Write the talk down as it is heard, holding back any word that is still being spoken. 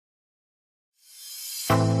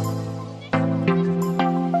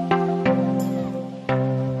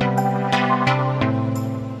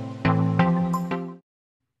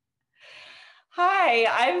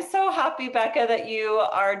happy, Becca, that you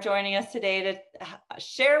are joining us today to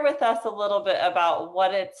share with us a little bit about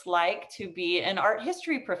what it's like to be an art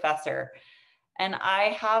history professor. And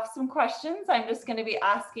I have some questions I'm just going to be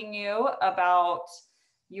asking you about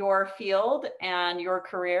your field and your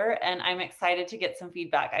career, and I'm excited to get some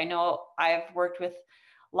feedback. I know I've worked with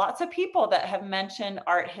lots of people that have mentioned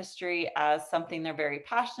art history as something they're very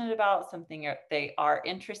passionate about, something they are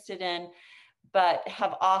interested in, but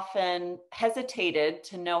have often hesitated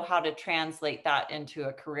to know how to translate that into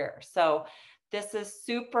a career. So this is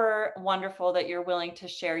super wonderful that you're willing to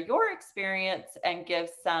share your experience and give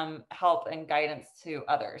some help and guidance to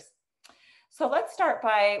others. So let's start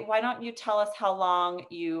by, why don't you tell us how long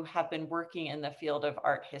you have been working in the field of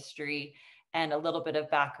art history and a little bit of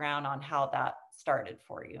background on how that started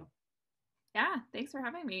for you. Yeah, thanks for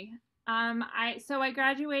having me. I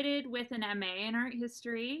graduated with an MA in art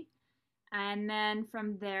history, and then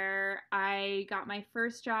from there I got my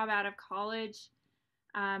first job out of college.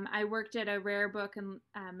 I worked at a rare book and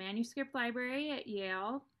manuscript library at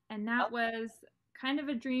Yale, and that was kind of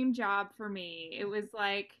a dream job for me. It was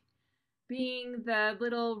like being the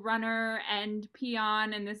little runner and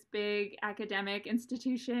peon in this big academic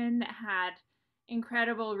institution that had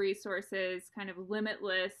incredible resources, kind of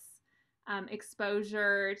limitless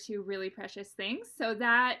exposure to really precious things. So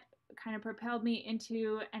that kind of propelled me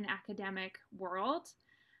into an academic world.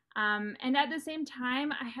 And at the same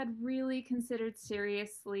time, I had really considered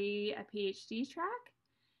seriously a PhD track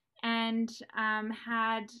and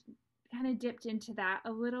had kind of dipped into that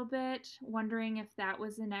a little bit, wondering if that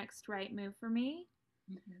was the next right move for me.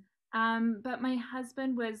 But my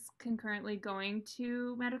husband was concurrently going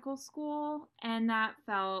to medical school, and that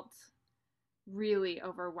felt really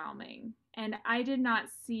overwhelming. And I did not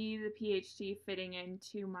see the PhD fitting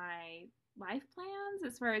into my life plans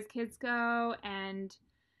as far as kids go, and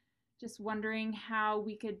just wondering how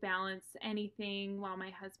we could balance anything while my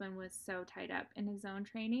husband was so tied up in his own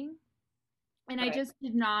training. And I Right. just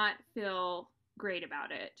did not feel great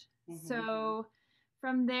about it. Mm-hmm. So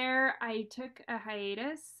from there, I took a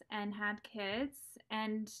hiatus and had kids,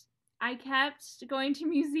 and I kept going to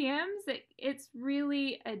museums. It's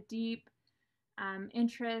really a deep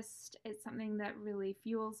interest. It's something that really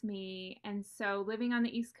fuels me. And so living on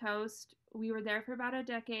the East Coast, we were there for about a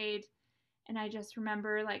decade. And I just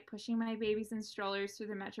remember like pushing my babies in strollers through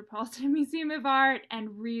the Metropolitan Museum of Art and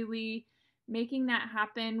really making that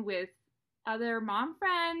happen with other mom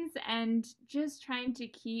friends and just trying to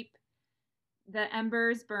keep the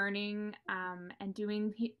embers burning, and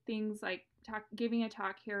doing things like giving a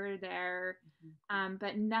talk here or there,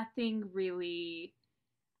 but nothing really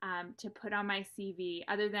to put on my CV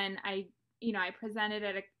other than I presented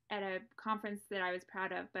at a conference that I was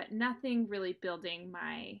proud of, but nothing really building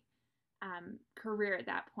my career at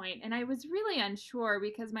that point. And I was really unsure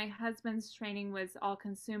because my husband's training was all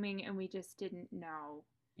consuming and we just didn't know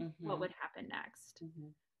what Mm-hmm. would happen next. Mm-hmm.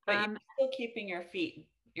 But you're Um, still keeping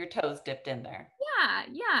your toes dipped in there.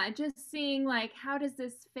 yeah, just seeing like how does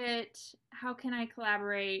this fit? How can I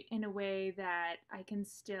collaborate in a way that I can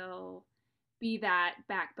still be that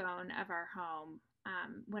backbone of our home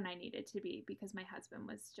when I needed to be because my husband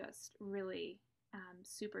was just really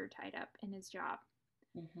super tied up in his job.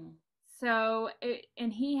 Mm-hmm.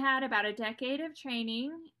 And he had about a decade of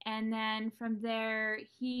training, and then from there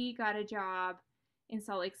he got a job in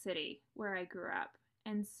Salt Lake City where I grew up.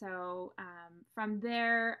 And so from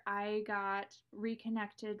there I got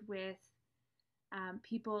reconnected with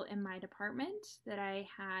people in my department that I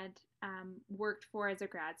had worked for as a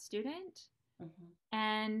grad student, Mm-hmm.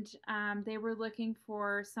 and they were looking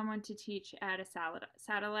for someone to teach at a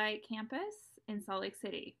satellite campus in Salt Lake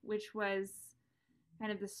City, which was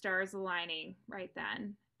kind of the stars aligning right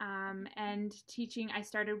then. And teaching, I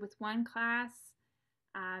started with one class,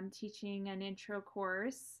 teaching an intro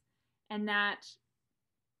course, and that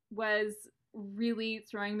was really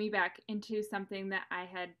throwing me back into something that I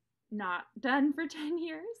had not done for 10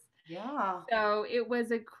 years. Yeah. So it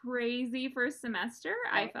was a crazy first semester.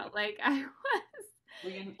 I Right. felt like I was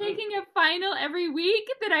We, taking a final every week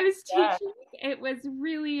that I was yeah. teaching. It was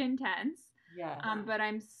really intense. Yes. But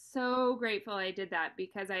I'm so grateful I did that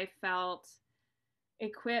because I felt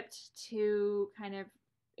equipped to kind of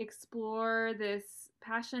explore this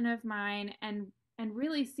passion of mine and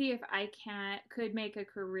really see if I could make a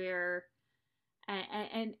career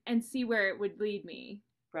and see where it would lead me.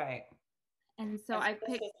 Right. And so And so I this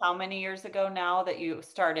picked was how many years ago now that you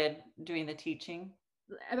started doing the teaching?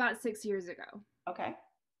 about 6 years ago. Okay.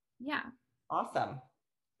 Yeah. Awesome.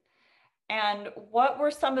 And what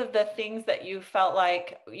were some of the things that you felt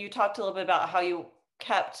like you talked a little bit about how you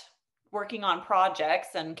kept working on projects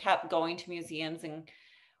and kept going to museums, and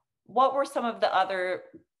what were some of the other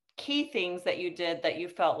key things that you did that you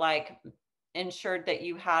felt like ensured that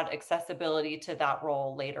you had accessibility to that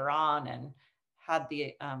role later on and had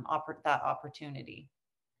the that opportunity?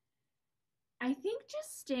 I think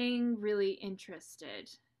just staying really interested.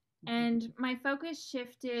 Mhm. And my focus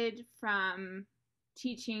shifted from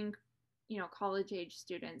teaching, college age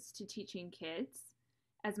students to teaching kids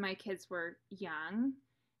as my kids were young.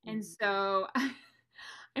 And Mhm. so,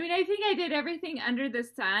 I mean, I think I did everything under the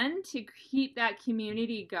sun to keep that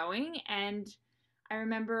community going. And I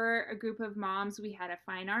remember a group of moms, we had a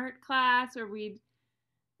fine art class where we'd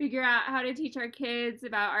figure out how to teach our kids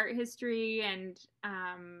about art history and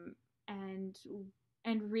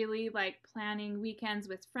and really like planning weekends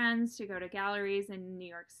with friends to go to galleries in New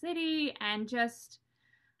York City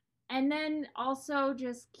and then also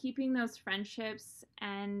just keeping those friendships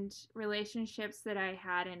and relationships that I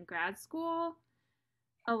had in grad school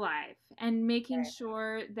alive and making Right.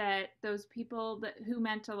 sure that those people who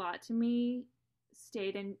meant a lot to me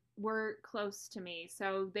stayed and were close to me.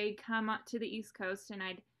 So they'd come up to the East Coast and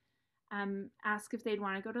I'd ask if they'd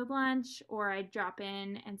want to go to lunch, or I'd drop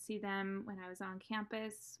in and see them when I was on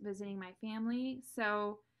campus visiting my family.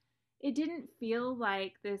 So it didn't feel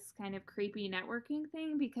like this kind of creepy networking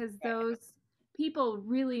thing because those people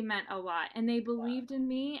really meant a lot and they believed in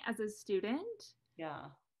me as a student. Yeah.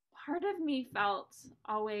 Part of me felt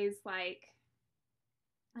always like,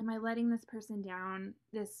 am I letting this person down,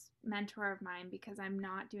 this mentor of mine, because I'm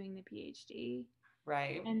not doing the PhD?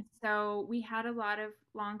 Right. And so we had a lot of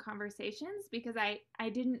long conversations because I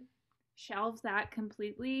didn't shelve that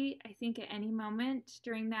completely, I think, at any moment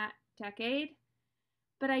during that decade.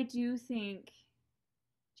 But I do think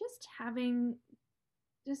just having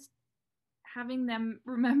just having them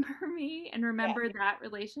remember me and Yeah. remember that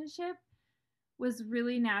relationship was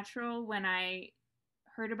really natural when I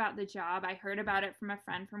heard about the job. I heard about it from a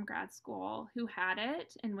friend from grad school who had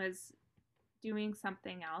it and was doing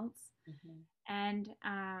something else. Mhm. And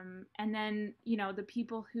then the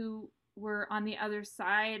people who were on the other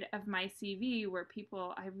side of my CV were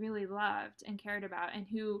people I really loved and cared about and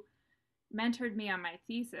who mentored me on my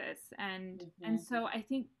thesis and Mhm. so I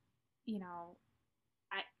think you know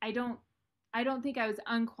I don't think I was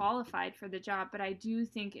unqualified for the job, but I do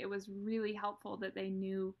think it was really helpful that they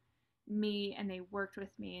knew me and they worked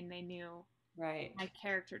with me and they knew Right. my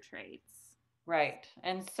character traits. Right.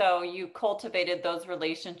 And so you cultivated those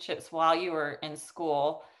relationships while you were in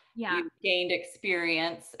school. Yeah, You gained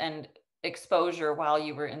experience and exposure while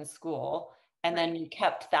you were in school. And right. then you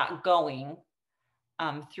kept that going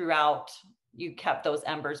throughout. You kept those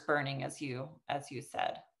embers burning, as you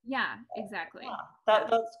said. Yeah, exactly. Yeah, Yeah.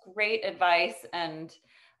 that's great advice, and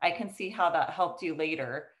I can see how that helped you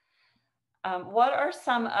later. What are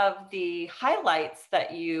some of the highlights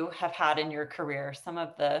that you have had in your career? Some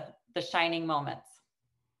of the shining moments?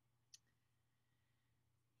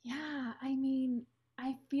 Yeah, I mean,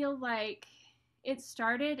 I feel like it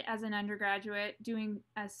started as an undergraduate doing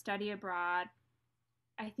a study abroad.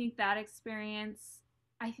 I think that experience,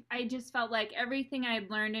 I just felt like everything I had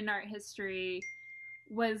learned in art history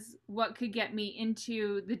was what could get me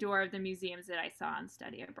into the door of the museums that I saw on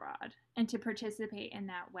study abroad and to participate in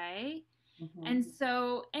that way. Mhm. And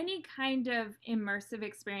so, any kind of immersive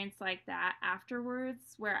experience like that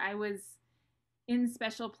afterwards, where I was in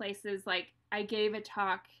special places. Like I gave a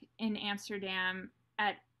talk in Amsterdam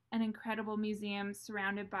at an incredible museum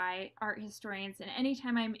surrounded by art historians. And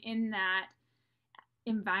anytime I'm in that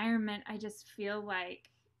environment, I just feel like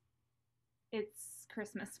it's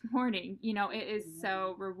Christmas morning. It is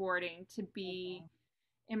so rewarding to be Mhm.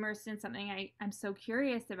 immersed in something I'm so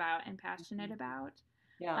curious about and passionate Mhm. about.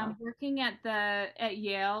 Yeah, Working at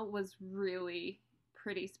Yale was really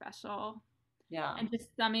pretty special. yeah, And just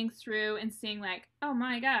thumbing through and seeing like, oh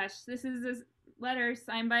my gosh, this is this letter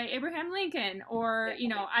signed by Abraham Lincoln. Or,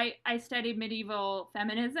 yeah, I studied medieval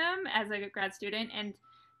feminism as a grad student, and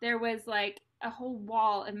there was like a whole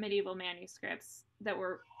wall of medieval manuscripts that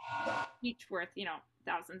were each worth,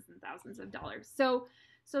 thousands and thousands of dollars. So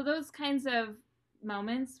those kinds of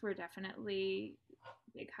moments were definitely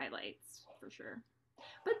big highlights for sure.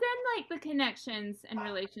 But then like the connections and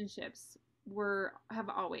relationships have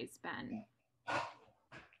always been.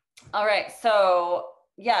 All right. So,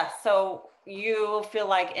 yeah, so you feel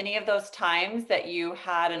like any of those times that you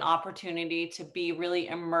had an opportunity to be really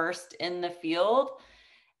immersed in the field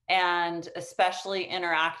and especially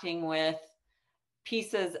interacting with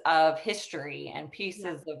pieces of history and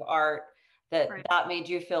Yeah, pieces of art, that right, that made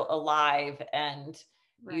you feel alive and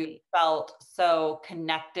you right. felt so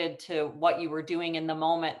connected to what you were doing in the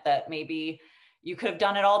moment that maybe you could have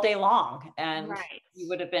done it all day long and Right. you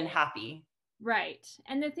would have been happy. Right.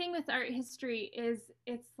 And the thing with art history is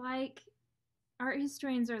it's like art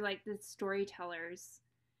historians are like the storytellers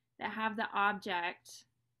that have the object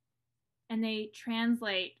and they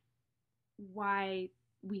translate why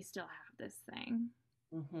we still have this thing.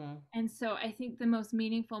 Mm-hmm. And so I think the most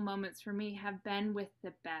meaningful moments for me have been with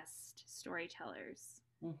the best storytellers.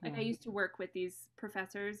 Like I Mm-hmm. used to work with these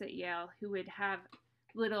professors at Yale who would have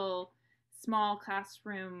little small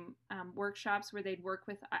classroom workshops where they'd work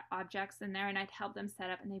with objects in there, and I'd help them set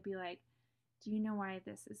up, and they'd be like, "Do you know why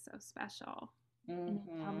this is so special?" And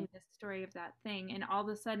they'd tell Mm-hmm. me the story of that thing, and all of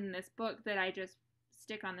a sudden, this book that I just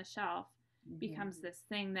stick on the shelf Mm-hmm. becomes this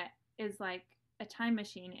thing that is like a time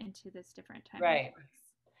machine into this different time and Right.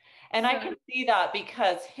 place. And I So can see that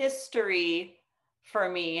because history for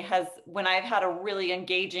me has, when I've had a really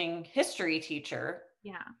engaging history teacher,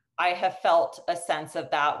 yeah, I have felt a sense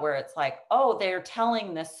of that where it's like, oh, they're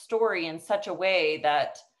telling this story in such a way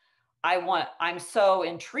that I'm so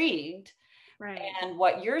intrigued. right, And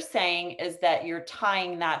what you're saying is that you're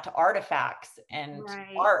tying that to artifacts and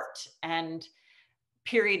right, art and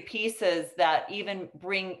period pieces that even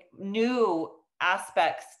bring new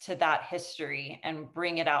aspects to that history and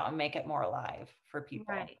bring it out and make it more alive for people.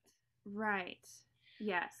 right, right.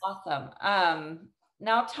 Yes. Awesome.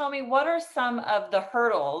 Now tell me, what are some of the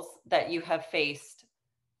hurdles that you have faced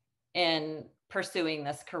in pursuing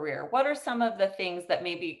this career? What are some of the things that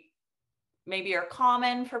maybe are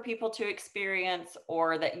common for people to experience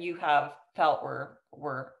or that you have felt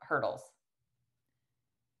were hurdles?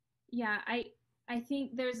 Yeah, I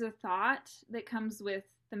think there's a thought that comes with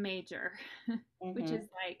the major, which Mm-hmm. is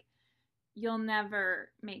like you'll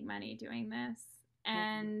never make money doing this.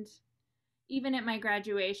 Mm-hmm. And even at my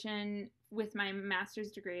graduation with my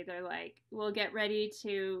master's degree, they're like, "Well, get ready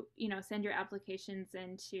to, send your applications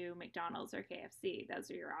into McDonald's or KFC.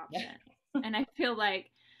 Those are your options." And I feel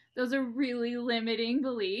like those are really limiting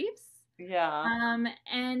beliefs. Yeah.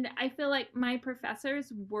 And I feel like my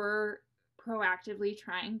professors were proactively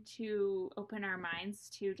trying to open our minds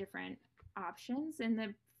to different options in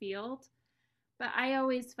the field. But I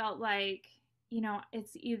always felt like,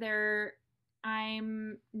 it's either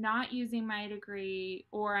I'm not using my degree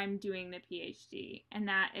or I'm doing the PhD, and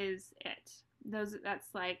that is it.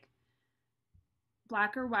 That's like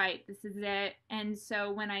black or white. This is it. And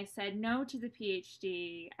so when I said no to the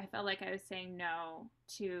PhD, I felt like I was saying no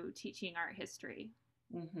to teaching art history.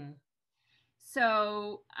 Mm-hmm.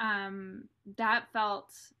 So that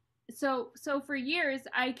felt so for years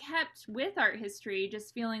I kept with art history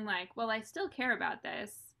just feeling like, well, I still care about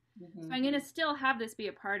this, so Mm-hmm. I'm going to still have this be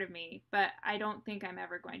a part of me, but I don't think I'm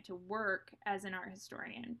ever going to work as an art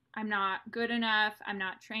historian. I'm not good enough, I'm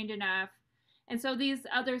not trained enough. And so these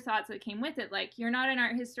other thoughts that came with it, like you're not an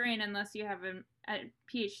art historian unless you have a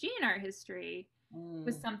PhD in art history,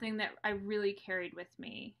 was Mm-hmm. something that I really carried with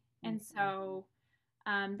me. And Mm-hmm. so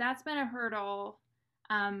that's been a hurdle.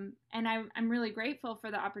 And I'm really grateful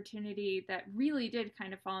for the opportunity that really did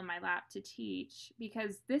kind of fall in my lap to teach,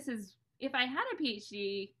 because if I had a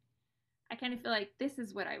PhD, I kind of feel like this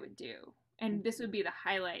is what I would do. And this would be the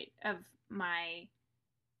highlight of my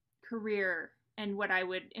career and what I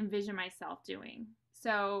would envision myself doing.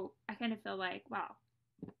 So I kind of feel like, wow,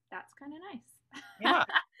 that's kind of nice. Yeah.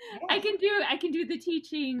 Yes. I can do the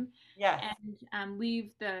teaching Yes. and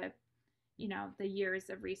leave the years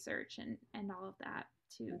of research and all of that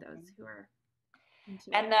to those Mhm. who are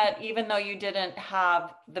into And it. that even though you didn't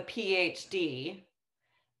have the PhD,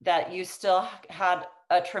 that you still had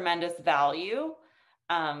a tremendous value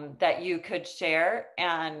that you could share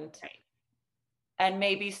Right. and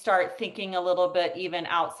maybe start thinking a little bit even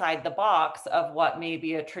outside the box of what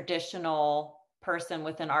maybe a traditional person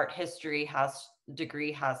with an art history has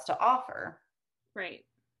degree has to offer. Right.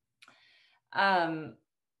 Um,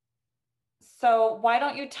 so why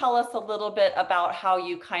don't you tell us a little bit about how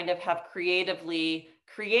you kind of have creatively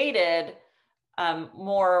created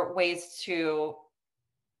more ways to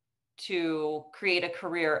create a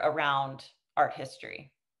career around art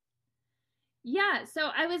history? Yeah,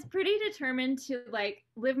 so I was pretty determined to like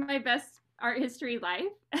live my best art history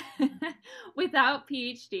life without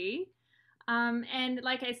PhD. And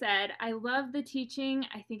like I said, I love the teaching.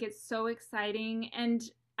 I think it's so exciting. And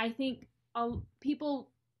I think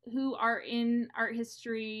people who are in art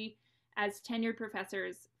history as tenured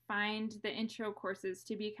professors find the intro courses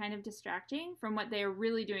to be kind of distracting from what they're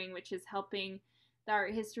really doing, which is helping the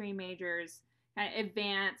art history majors kind of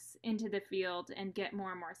advance into the field and get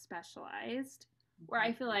more and more specialized. Where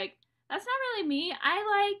I feel like that's not really me.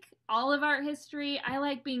 I like all of art history. I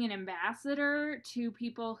like being an ambassador to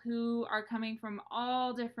people who are coming from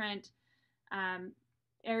all different um,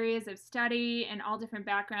 areas of study and all different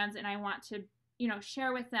backgrounds, and I want to,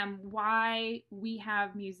 share with them why we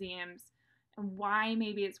have museums and why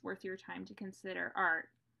maybe it's worth your time to consider art,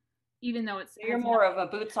 even though it's So you're has more of a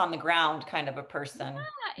boots on the ground kind of a person.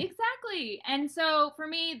 yeah, exactly. And so for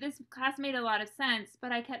me, this class made a lot of sense,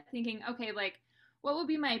 but I kept thinking, okay, like, what would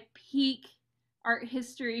be my peak art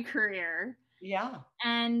history career? Yeah.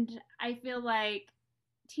 And I feel like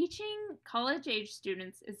teaching college age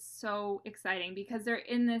students is so exciting because they're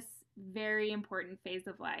in this very important phase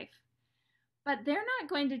of life. But they're not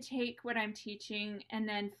going to take what I'm teaching and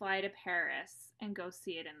then fly to Paris and go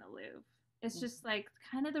see it in the Louvre. It's just like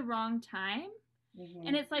kind of the wrong time. And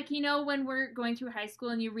Mm-hmm. it's like, when we're going through high school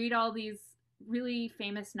and you read all these really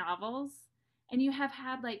famous novels and you have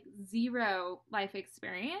had like zero life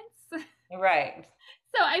experience. Right.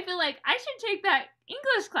 So I feel like I should take that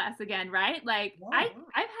English class again, right? Like Yeah. I've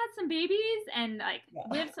had some babies and like Yeah.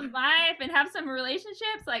 lived some life and have some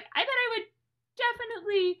relationships. Like I bet I would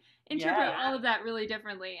definitely interpret Yes. all of that really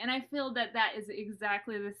differently. And I feel that that is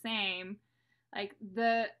exactly the same. Like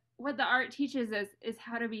the what the art teaches us is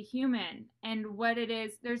how to be human and what it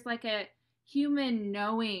is. There's like a human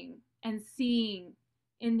knowing and seeing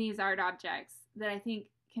in these art objects that I think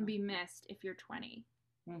can be missed if you're 20.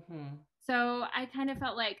 Mm-hmm. So I kind of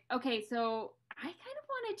felt like, okay, so I kind of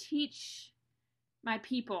want to teach my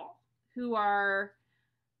people who are,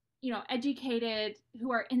 educated,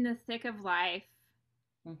 who are in the thick of life,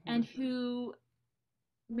 Mm-hmm. and who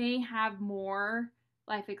may have more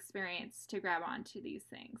life experience to grab onto these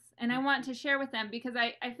things. And I want to share with them because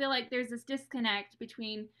I feel like there's this disconnect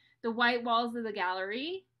between the white walls of the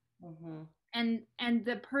gallery Mm-hmm. and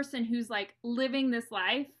the person who's like living this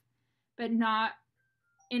life but not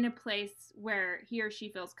in a place where he or she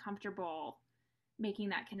feels comfortable making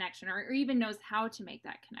that connection or even knows how to make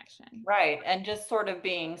that connection. Right. And just sort of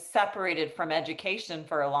being separated from education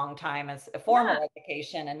for a long time as a Yeah, formal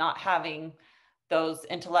education and not having those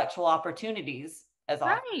intellectual opportunities as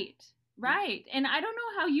often. right. Right. And I don't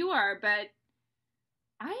know how you are, but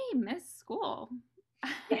I miss school.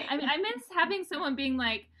 I miss having someone being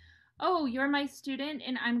like, "Oh, you're my student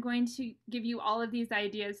and I'm going to give you all of these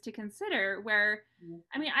ideas to consider." Where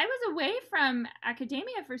I was away from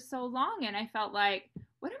academia for so long and I felt like,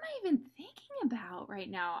 what am I even thinking about right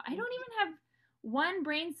now? I don't even have one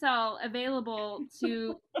brain cell available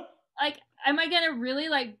to like am I going to really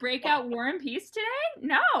like break out War and Peace today?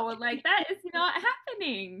 No, like that is not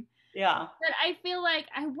happening. Yeah. But I feel like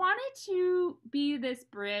I wanted to be this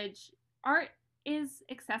bridge. Art is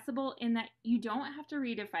accessible in that you don't have to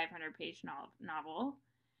read a 500-page novel.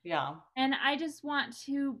 Yeah. And I just want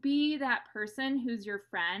to be that person who's your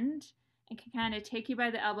friend and can kind of take you by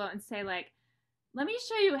the elbow and say, like, let me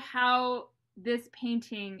show you how this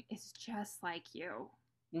painting is just like you.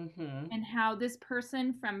 Mm-hmm. And how this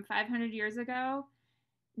person from 500 years ago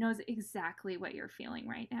knows exactly what you're feeling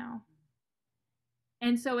right now.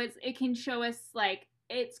 And so it can show us like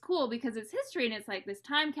it's cool because it's history and it's like this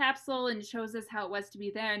time capsule and shows us how it was to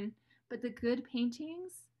be then, but the good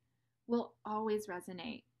paintings will always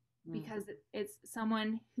resonate Mm. because it's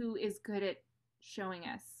someone who is good at showing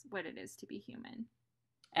us what it is to be human,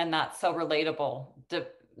 And that's so relatable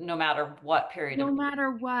no matter what period of no time.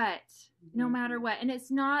 matter what. No Mhm. matter what. And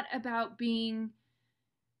it's not about being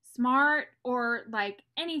smart or like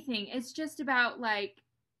anything. It's just about like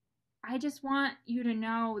I just want you to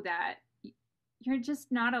know that you're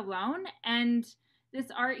just not alone, and this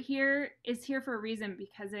art here is here for a reason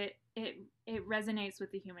because it resonates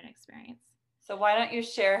with the human experience. So why don't you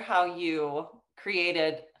share how you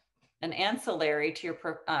created an ancillary to your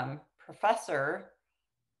professor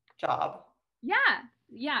job? Yeah,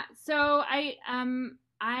 yeah. So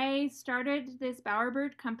I started this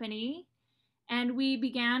Bowerbird company, and we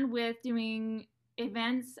began with doing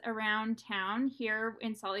events around town here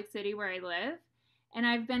in Salt Lake City where I live. And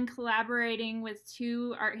I've been collaborating with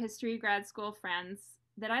two art history grad school friends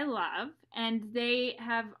that I love. And they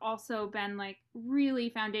have also been like really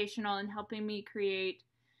foundational in helping me create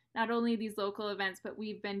not only these local events, but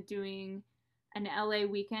we've been doing an LA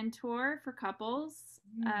weekend tour for couples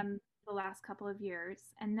Mm. the last couple of years.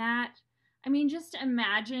 And that, just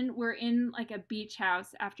imagine we're in like a beach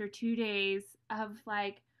house after 2 days of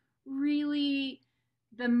like really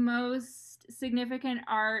the most significant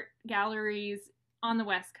art galleries on the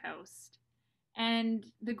West Coast. And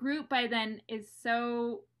the group by then is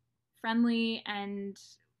so friendly and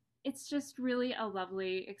it's just really a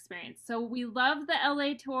lovely experience. So we love the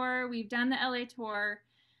LA tour. We've done the LA tour.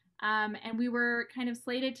 And we were kind of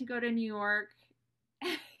slated to go to New York.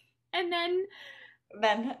 And then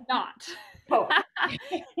Then not. hope.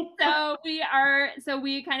 So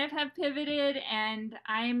we kind of have pivoted, and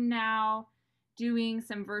I'm now doing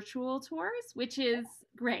some virtual tours, which is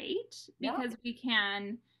great Yeah. because we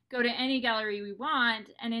can go to any gallery we want.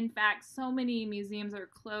 And in fact, so many museums are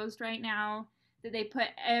closed right now that they put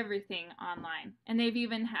everything online, and they've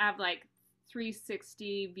even have like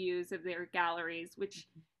 360 views of their galleries, which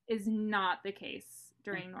is not the case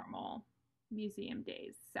during normal museum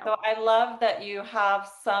days. So So I love that you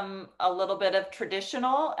have a little bit of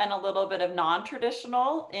traditional and a little bit of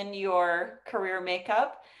non-traditional in your career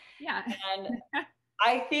makeup. yeah. And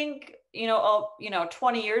I think,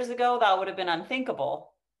 20 years ago, that would have been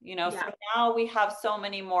unthinkable. So Yeah. now we have so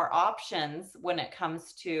many more options when it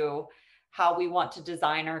comes to how we want to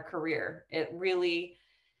design our career.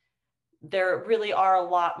 There really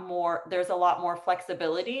are there's a lot more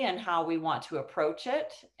flexibility in how we want to approach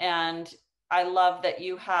it. And I love that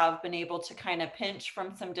you have been able to kind of pinch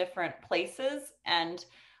from some different places and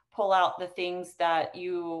pull out the things that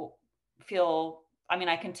you feel. I mean,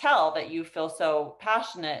 I can tell that you feel so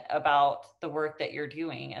passionate about the work that you're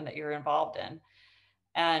doing and that you're involved in.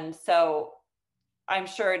 And so I'm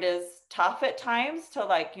sure it is tough at times to,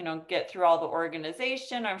 like, get through all the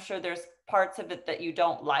organization. I'm sure there's parts of it that you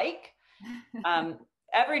don't like. um,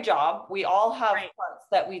 every job, we all have Right. parts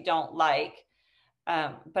that we don't like,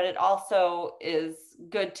 but it also is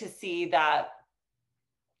good to see that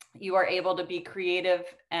you are able to be creative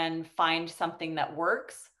and find something that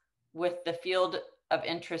works with the field of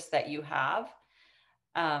interest that you have.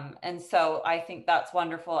 And so I think that's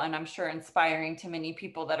wonderful, and I'm sure inspiring to many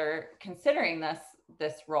people that are considering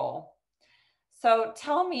this role. So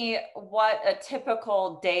tell me what a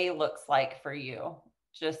typical day looks like for you,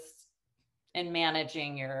 just in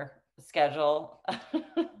managing your schedule.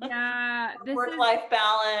 Yeah, this Work is life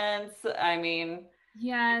balance. I mean,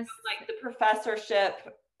 yes. like the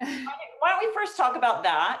professorship. Why don't we first talk about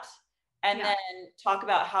that and Yeah. then talk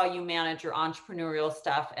about how you manage your entrepreneurial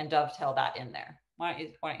stuff and dovetail that in there? Why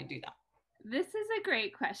don't you do that? This is a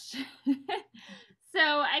great question. So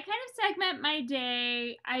I kind of segment my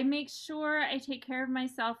day. I make sure I take care of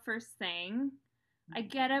myself first thing. I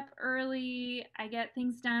get up early. I get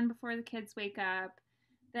things done before the kids wake up.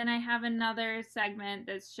 Then I have another segment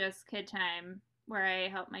that's just kid time where I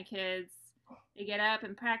help my kids. They get up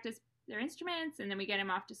and practice their instruments, and then we get them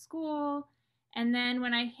off to school. And then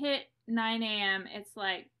when I hit 9 a.m., it's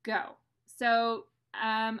like, go. So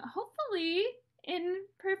hopefully, in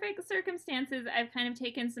perfect circumstances, I've kind of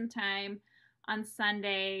taken some time on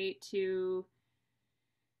Sunday to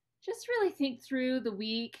just really think through the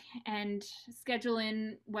week and schedule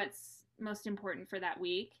in what's most important for that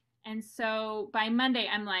week. And so by Monday,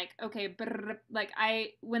 I'm like, okay, like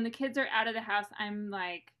when the kids are out of the house, I'm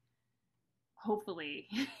like, hopefully,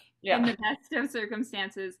 in Yeah. the best of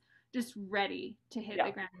circumstances, just ready to hit the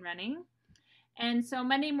Yeah. ground running. And so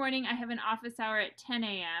Monday morning, I have an office hour at 10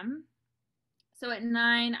 a.m. So at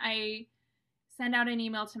 9, I send out an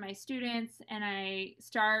email to my students and I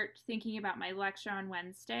start thinking about my lecture on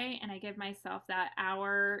Wednesday, and I give myself that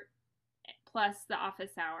hour plus the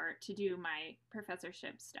office hour to do my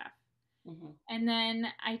professorship stuff. Mm-hmm. And then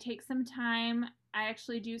I take some time. I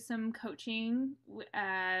actually do some coaching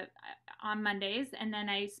on Mondays, and then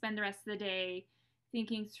I spend the rest of the day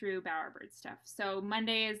thinking through Bowerbird stuff. So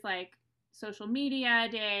Monday is like social media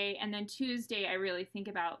day, and then Tuesday I really think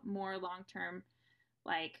about more long term,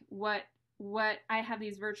 like what I have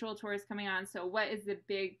these virtual tours coming on. So what is the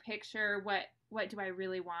big picture? What do I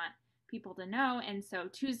really want people to know? And so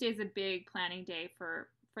Tuesday is a big planning day for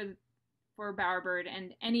Bowerbird,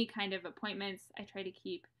 and any kind of appointments I try to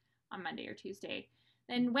keep on Monday or Tuesday.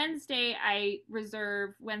 Then Wednesday I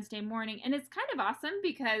reserve Wednesday morning, and it's kind of awesome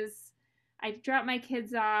because I drop my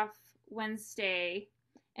kids off Wednesday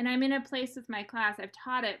and I'm in a place with my class. I've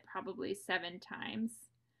taught it probably 7 times.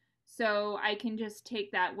 So I can just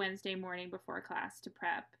take that Wednesday morning before class to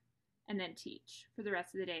prep and then teach for the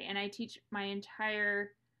rest of the day. And I teach my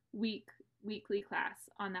entire weekly class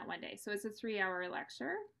on that one day. So it's a 3-hour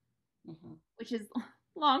lecture, Mm-hmm. which is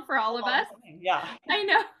long for all of us. Yeah. I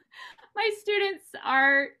know my students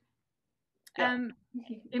are Yeah.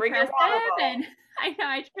 Bring your impressive, water and bottle. I know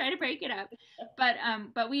I try to break it up,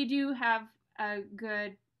 but we do have a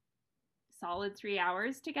good solid 3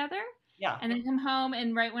 hours together, Yeah. and then come home,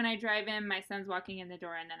 and right when I drive in, my son's walking in the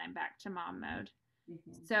door, and then I'm back to mom mode.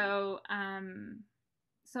 Mm-hmm.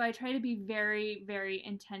 So I try to be very, very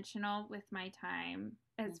intentional with my time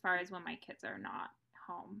as far as when my kids are not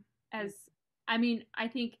home. As I mean, I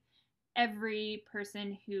think every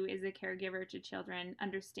person who is a caregiver to children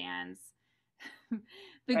understands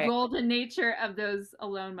the Right. golden nature of those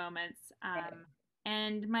alone moments. Right.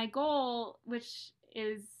 And my goal, which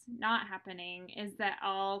is not happening, is that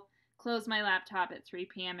I'll close my laptop at 3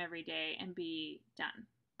 p.m. every day and be done.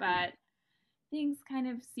 But things kind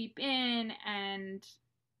of seep in, and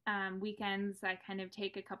weekends I kind of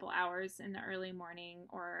take a couple hours in the early morning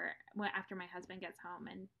or after my husband gets home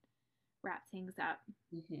and wrap things up.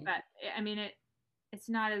 Mm-hmm. But I mean, it's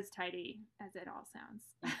not as tidy as it all sounds.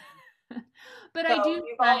 But So I do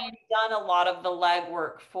you've find, already done a lot of the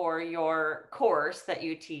legwork for your course that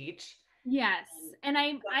you teach. yes, And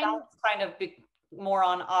and so I'm that's kind of more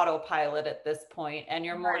on autopilot at this point, and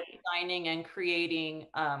you're more right. designing and creating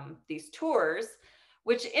these tours,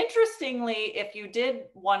 which interestingly, if you did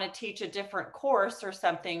want to teach a different course or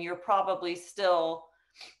something, you're probably still,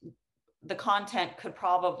 the content could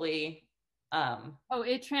probably, Oh,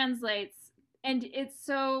 it translates, and it's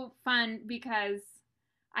so fun because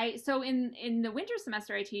so in the winter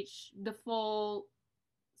semester I teach the full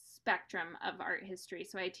spectrum of art history.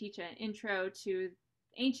 So I teach an intro to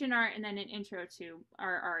ancient art and then an intro to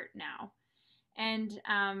our art now. And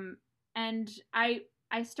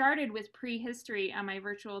I started with prehistory on my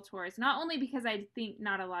virtual tours, not only because I think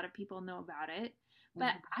not a lot of people know about it,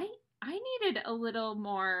 but mhm, I needed a little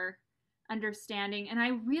more understanding, and I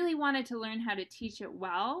really wanted to learn how to teach it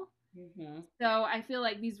well. mhm, So I feel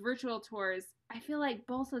like these virtual tours, I feel like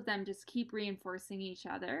both of them just keep reinforcing each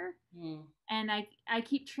other, mhm, and I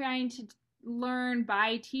keep trying to learn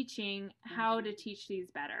by teaching how mhm, to teach these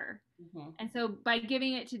better. mhm. And so by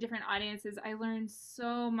giving it to different audiences, I learn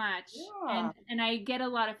so much, Yeah, and I get a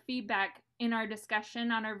lot of feedback in our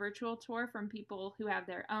discussion on our virtual tour from people who have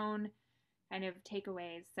their own kind of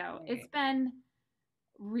takeaways. So it's right. been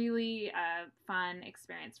really a fun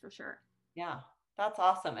experience for sure. Yeah, that's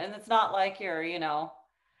awesome. And it's not like you're,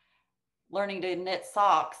 learning to knit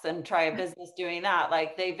socks and try a business doing that.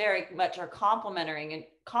 Like they very much are complementing and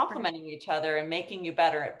Right. complementing each other and making you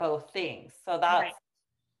better at both things. So Right.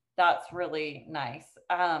 that's really nice.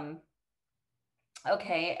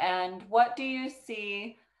 Okay, and what do you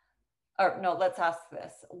see, or no, let's ask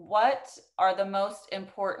this. What are the most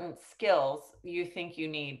important skills you think you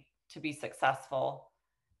need to be successful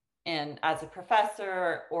in as a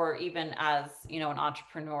professor or even as, an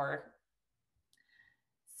entrepreneur?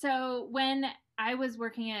 So when I was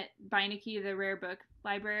working at Beinecke, the rare book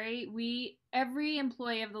library, we every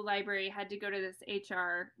employee of the library had to go to this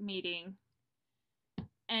HR meeting,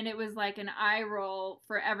 and it was like an eye roll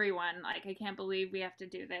for everyone. Like, I can't believe we have to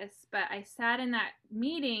do this. But I sat in that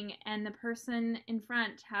meeting, and the person in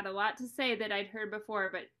front had a lot to say that I'd heard before,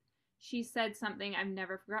 but she said something I've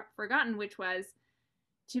never forgotten, which was,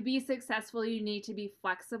 to be successful, you need to be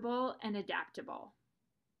flexible and adaptable.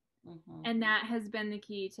 Mm-hmm, And that has been the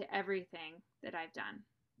key to everything that I've done.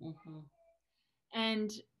 mm-hmm,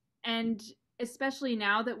 and and especially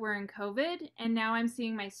now that we're in COVID, and now I'm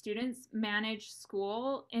seeing my students manage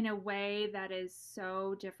school in a way that is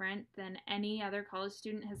so different than any other college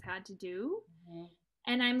student has had to do. mm-hmm.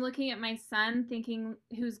 And I'm looking at my son thinking,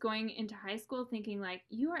 who's going into high school, thinking like,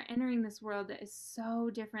 you are entering this world that is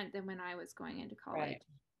so different than when I was going into college. Right.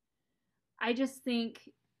 I just think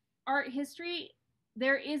art history,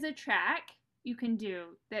 there is a track you can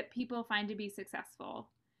do that people find to be successful,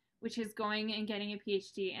 which is going and getting a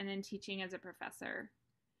PhD and then teaching as a professor.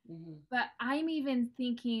 Mm-hmm. But I'm even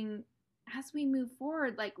thinking, as we move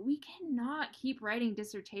forward, like, we cannot keep writing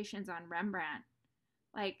dissertations on Rembrandt.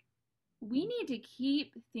 Like, we need to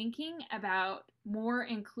keep thinking about more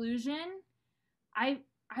inclusion. I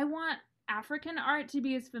want African art to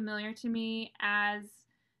be as familiar to me as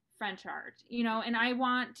French art, and I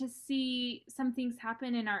want to see some things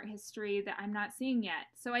happen in art history that I'm not seeing yet.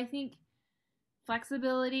 So I think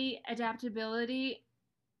flexibility, adaptability,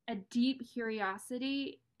 a deep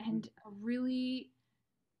curiosity, and a really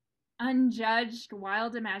unjudged,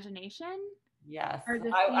 wild imagination Yes, are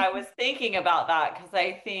the I things. was thinking about that because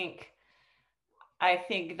I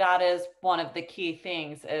think that is one of the key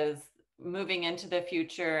things is moving into the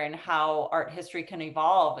future and how art history can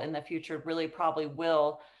evolve in the future really probably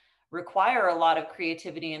will require a lot of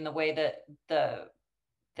creativity in the way that the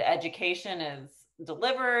education is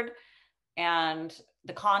delivered and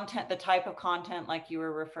the content, the type of content like you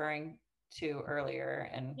were referring to earlier.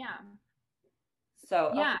 And Yeah.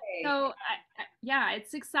 so, Yeah. okay. So yeah,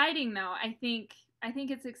 it's exciting though. I think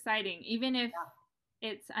it's exciting, even if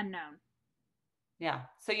it's unknown. Yeah.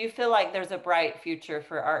 So you feel like there's a bright future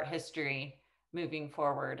for art history moving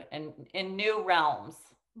forward and in new realms.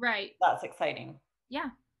 Right. That's exciting.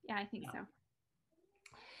 Yeah. Yeah, I think Yeah. so.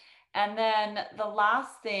 And then the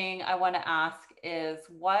last thing I want to ask is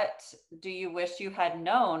what do you wish you had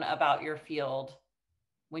known about your field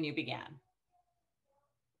when you began?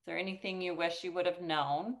 Is there anything you wish you would have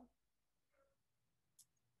known?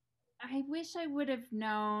 I wish I would have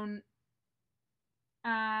known.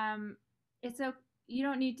 Um, it's a you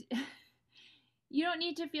don't need to, you don't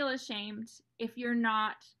need to feel ashamed if you're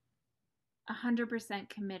not 100%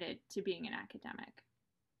 committed to being an academic.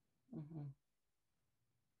 Mm-hmm.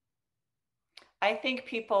 I think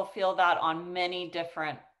people feel that on many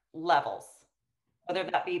different levels, whether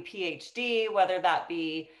that be PhD, whether that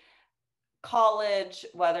be college,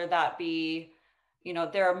 whether that be,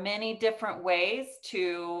 there are many different ways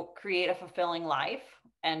to create a fulfilling life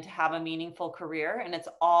and to have a meaningful career. And it's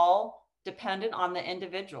all dependent on the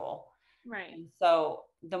individual. Right. And so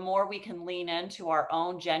the more we can lean into our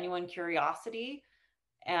own genuine curiosity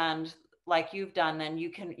and like you've done, then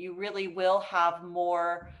you really will have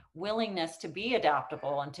more willingness to be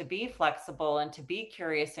adaptable and to be flexible and to be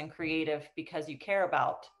curious and creative because you care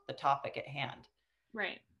about the topic at hand.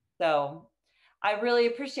 Right. So I really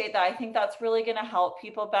appreciate that. I think that's really going to help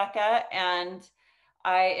people, Becca. And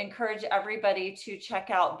I encourage everybody to check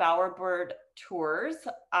out Bowerbird Tours.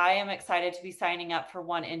 I am excited to be signing up for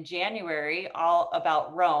one in January, all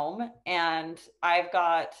about Rome. And I've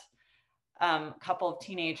got a couple of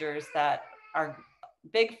teenagers that are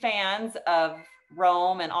big fans of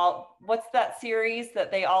Rome and all. What's that series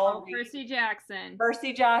that they all read? Percy Jackson.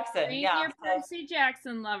 Percy Jackson. Bring Yeah. your Percy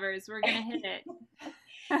Jackson lovers. We're gonna hit it.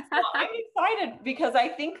 So I'm excited because I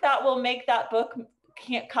think that will make that book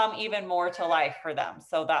can't come even more to life for them.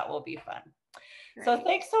 So that will be fun. Great. So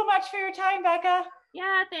thanks so much for your time, Becca.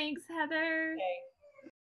 Yeah, thanks, Heather. Okay.